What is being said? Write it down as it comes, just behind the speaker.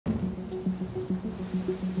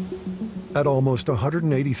At almost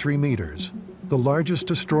 183 meters, the largest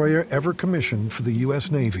destroyer ever commissioned for the U.S.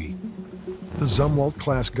 Navy, the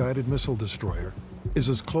Zumwalt-class guided missile destroyer is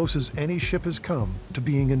as close as any ship has come to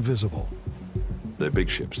being invisible. They're big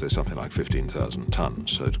ships. They're something like 15,000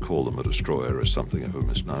 tons, so to call them a destroyer is something of a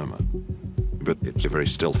misnomer. But it's a very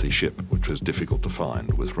stealthy ship, which was difficult to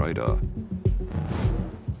find with radar.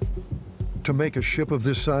 To make a ship of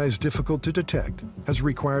this size difficult to detect has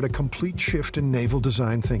required a complete shift in naval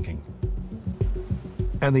design thinking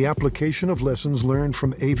and the application of lessons learned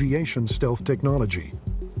from aviation stealth technology,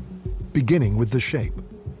 beginning with the shape.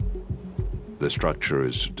 The structure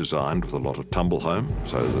is designed with a lot of tumble home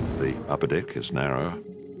so that the upper deck is narrower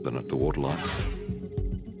than at the waterline.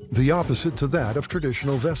 The opposite to that of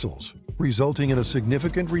traditional vessels, resulting in a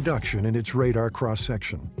significant reduction in its radar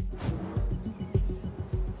cross-section.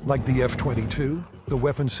 Like the F-22, the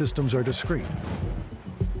weapon systems are discrete.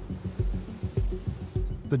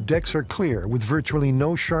 The decks are clear with virtually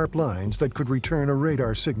no sharp lines that could return a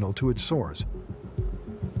radar signal to its source.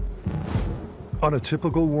 On a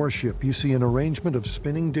typical warship, you see an arrangement of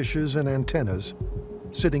spinning dishes and antennas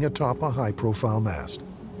sitting atop a high-profile mast.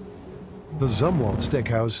 The Zumwalt's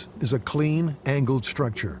deckhouse is a clean, angled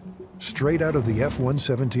structure, straight out of the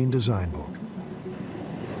F-117 design book.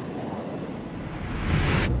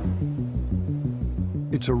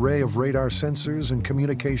 Its array of radar sensors and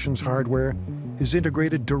communications hardware is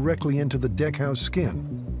integrated directly into the deckhouse skin,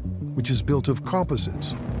 which is built of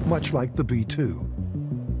composites, much like the B-2.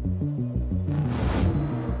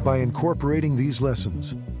 By incorporating these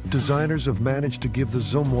lessons, designers have managed to give the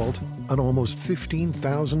Zumwalt an almost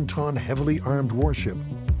 15,000-ton heavily armed warship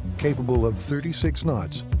capable of 36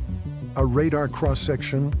 knots, a radar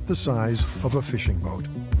cross-section the size of a fishing boat.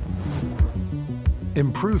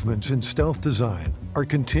 Improvements in stealth design are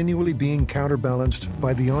continually being counterbalanced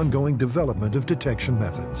by the ongoing development of detection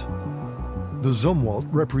methods. The Zumwalt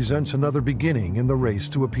represents another beginning in the race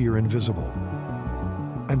to appear invisible.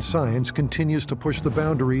 And science continues to push the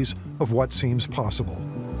boundaries of what seems possible.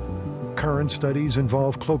 Current studies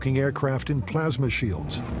involve cloaking aircraft in plasma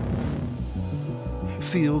shields,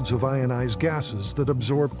 fields of ionized gases that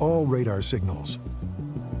absorb all radar signals,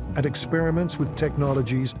 and experiments with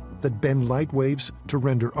technologies that bend light waves to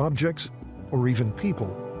render objects, or even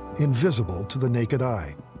people, invisible to the naked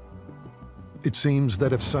eye. It seems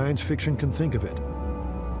that if science fiction can think of it,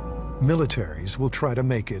 militaries will try to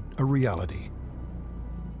make it a reality.